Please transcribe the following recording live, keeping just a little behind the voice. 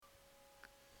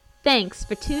Thanks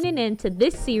for tuning in to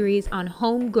this series on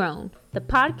Homegrown, the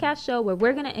podcast show where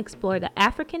we're going to explore the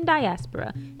African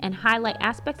diaspora and highlight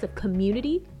aspects of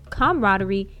community,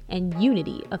 camaraderie, and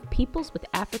unity of peoples with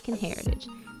African heritage.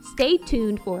 Stay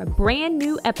tuned for a brand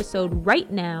new episode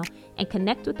right now and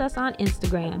connect with us on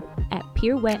Instagram at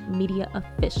Pirouette Media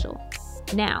Official.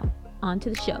 Now, on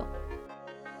to the show.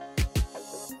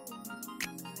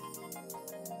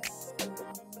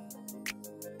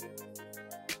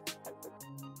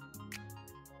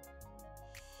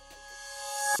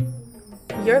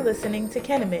 You're listening to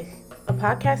Kennemich, a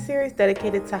podcast series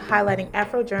dedicated to highlighting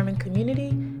Afro-German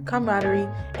community, camaraderie,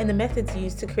 and the methods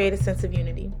used to create a sense of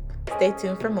unity. Stay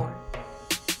tuned for more.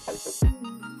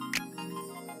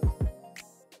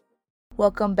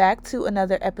 Welcome back to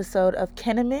another episode of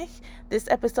Kennemich. This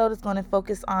episode is going to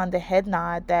focus on the head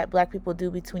nod that Black people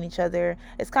do between each other.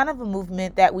 It's kind of a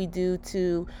movement that we do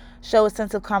to show a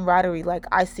sense of camaraderie, like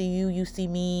I see you, you see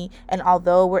me. And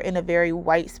although we're in a very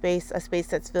white space, a space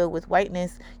that's filled with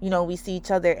whiteness, we see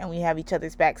each other and we have each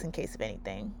other's backs in case of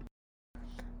anything.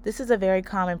 This is a very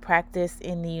common practice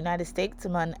in the United States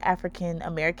among African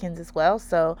Americans as well.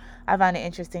 So I find it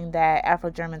interesting that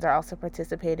Afro-Germans are also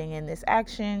participating in this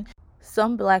action.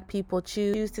 Some Black people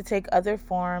choose to take other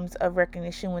forms of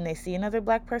recognition when they see another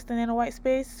Black person in a white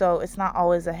space. So it's not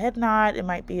always a head nod. It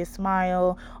might be a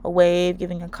smile, a wave,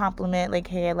 giving a compliment like,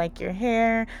 hey, I like your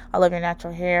hair, I love your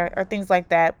natural hair, or things like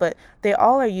that. But they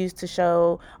all are used to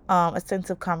show a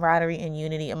sense of camaraderie and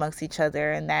unity amongst each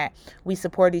other, and that we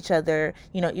support each other.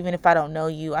 Even if I don't know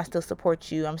you, I still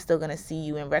support you. I'm still going to see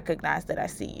you and recognize that I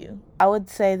see you. I would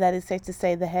say that it's safe to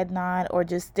say the head nod, or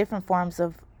just different forms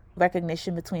of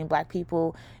recognition between Black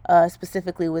people,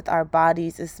 specifically with our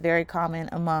bodies, is very common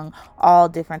among all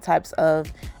different types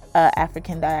of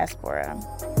African diaspora. I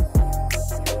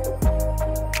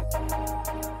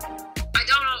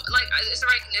don't know, it's a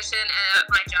recognition at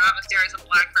my job if there is a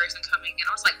Black person coming in.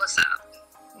 I was like, what's up?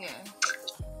 Yeah.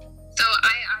 So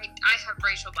I have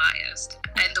racial bias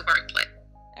in the workplace.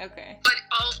 Okay. But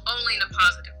only in a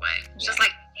positive way. Yeah. Just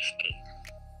like, hey,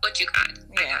 what you got?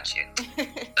 Yeah. I got you.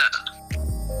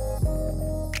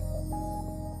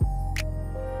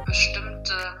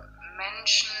 Bestimmte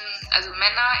Menschen, also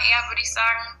Männer eher, würde ich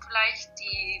sagen, vielleicht,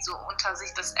 die so unter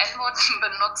sich das N-Wort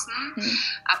benutzen,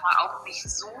 aber auch nicht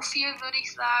so viel, würde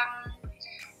ich sagen.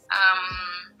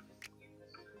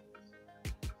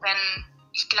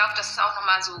 Ich glaube, das ist auch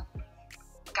nochmal so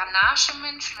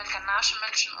Ganache-Menschen, wenn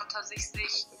Ganache-Menschen unter sich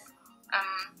sehen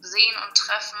und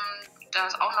treffen, da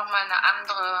ist auch nochmal eine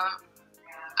andere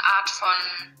Art von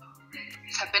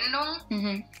Verbindung.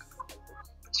 Mhm.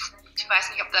 Ich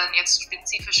weiß nicht, ob da jetzt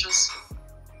spezifisches.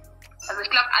 Also ich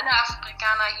glaube, alle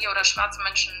Afrikaner hier oder schwarze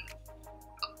Menschen,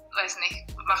 weiß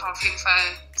nicht, machen auf jeden Fall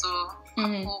so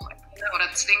hoch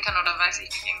oder zwinkern oder weiß ich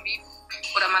nicht irgendwie.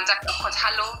 Oder man sagt auch kurz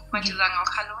Hallo, manche sagen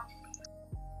auch Hallo.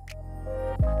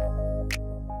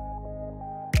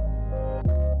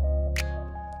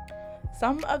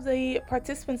 Some of the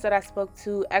participants that I spoke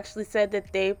to actually said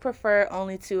that they prefer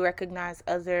only to recognize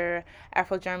other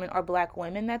Afro-German or Black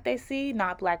women that they see,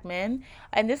 not Black men.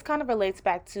 And this kind of relates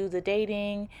back to the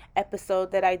dating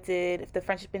episode that I did, the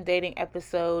friendship and dating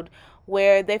episode,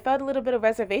 where they felt a little bit of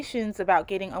reservations about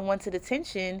getting unwanted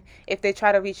attention if they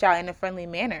try to reach out in a friendly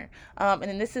manner.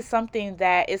 And this is something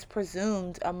that is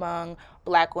presumed among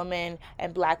Black women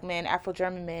and Black men,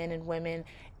 Afro-German men and women,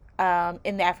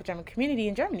 in the Afro-German community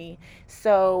in Germany.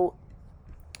 So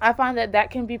I find that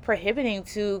can be prohibiting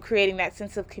to creating that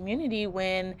sense of community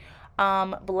when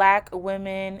Black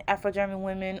women, Afro-German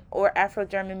women, or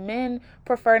Afro-German men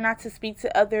prefer not to speak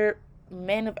to other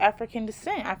men of African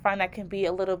descent. I find that can be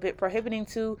a little bit prohibiting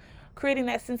to creating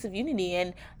that sense of unity,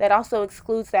 and that also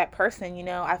excludes that person.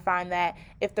 I find that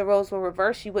if the roles were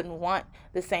reversed, you wouldn't want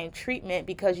the same treatment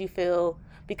because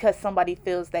somebody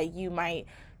feels that you might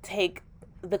take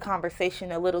the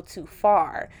conversation a little too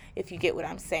far, if you get what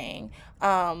I'm saying.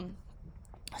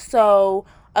 So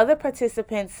other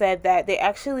participants said that they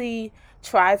actually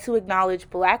try to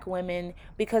acknowledge Black women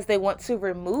because they want to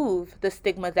remove the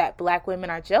stigma that Black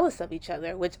women are jealous of each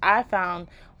other, which I found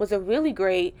was a really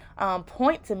great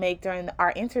point to make during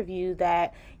our interview,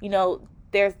 that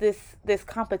there's this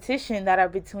competition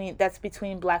that's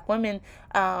between Black women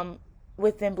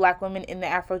within Black women in the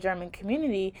Afro-German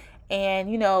community, and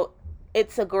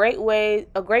it's a great way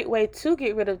to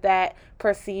get rid of that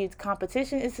perceived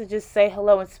competition is to just say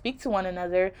hello and speak to one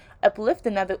another,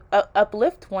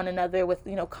 uplift one another with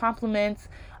compliments.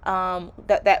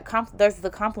 There's the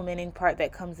complimenting part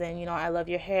that comes in. I love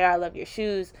your hair, I love your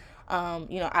shoes,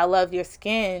 I love your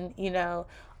skin.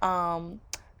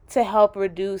 to help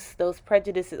reduce those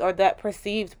prejudices or that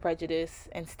perceived prejudice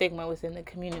and stigma within the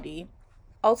community.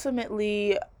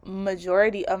 Ultimately,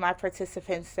 majority of my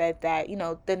participants said that,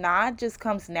 the nod just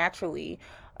comes naturally.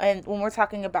 And when we're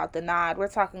talking about the nod, we're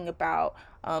talking about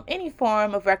any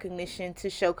form of recognition to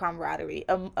show camaraderie,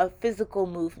 a physical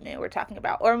movement we're talking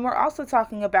about. Or we're also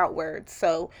talking about words.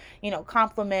 So,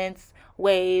 compliments,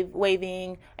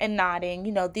 waving, and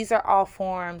nodding. These are all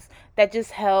forms that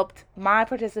just helped my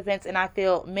participants, and I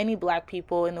feel many Black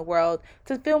people in the world,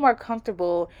 to feel more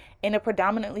comfortable in a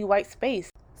predominantly white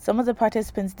space. Some of the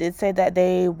participants did say that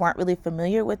they weren't really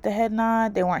familiar with the head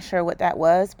nod. They weren't sure what that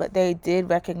was, but they did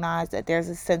recognize that there's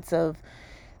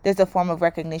a form of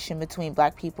recognition between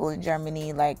Black people in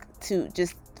Germany,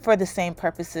 just for the same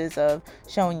purposes of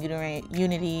showing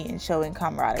unity and showing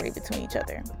camaraderie between each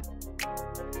other.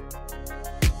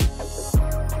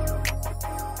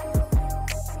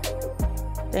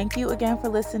 Thank you again for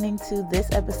listening to this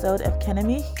episode of Kenne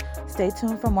mich. Stay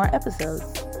tuned for more episodes.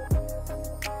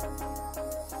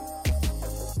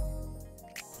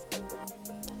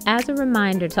 As a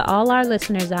reminder to all our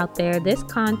listeners out there, this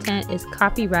content is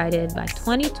copyrighted by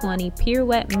 2020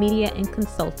 Pirouette Media and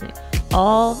Consulting.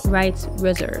 All rights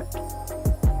reserved.